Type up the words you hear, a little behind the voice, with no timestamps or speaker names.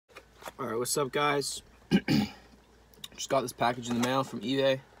Alright, what's up guys? Just got this package in the mail from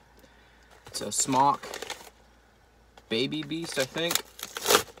eBay. It's a Smok baby beast, I think.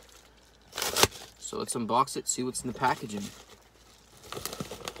 So let's unbox it, see what's in the packaging.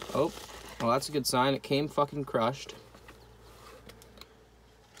 Oh, well that's a good sign. It came fucking crushed.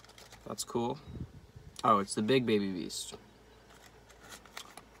 That's cool. Oh, it's the big baby beast.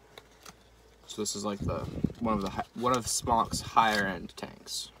 So this is like one of Smok's higher end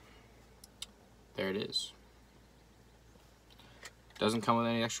tanks. There it is. Doesn't come with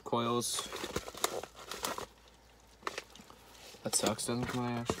any extra coils. That sucks, doesn't come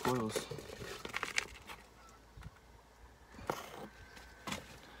with any extra coils.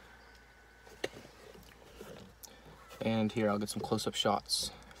 And here, I'll get some close-up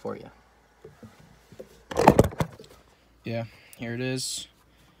shots for you. Yeah, here it is.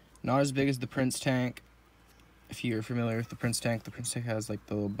 Not as big as the Prince tank. If you're familiar with the Prince tank has like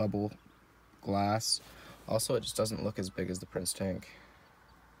the little bubble glass. Also, it just doesn't look as big as the Prince tank.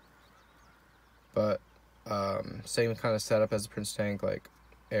 But same kind of setup as the Prince tank, like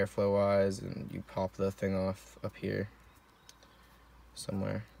airflow wise, and you pop the thing off up here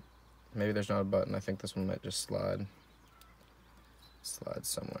somewhere. Maybe there's not a button. I think this one might just slide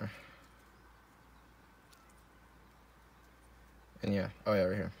somewhere. And yeah, oh yeah,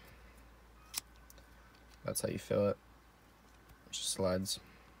 right here. That's how you fill it. It just slides.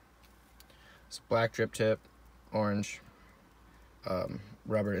 It's black drip tip, orange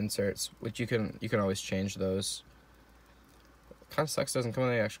rubber inserts, which you can always change those. Kind of sucks, doesn't come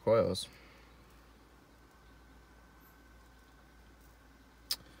with any extra coils.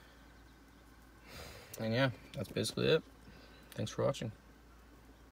 And yeah, that's basically it. Thanks for watching.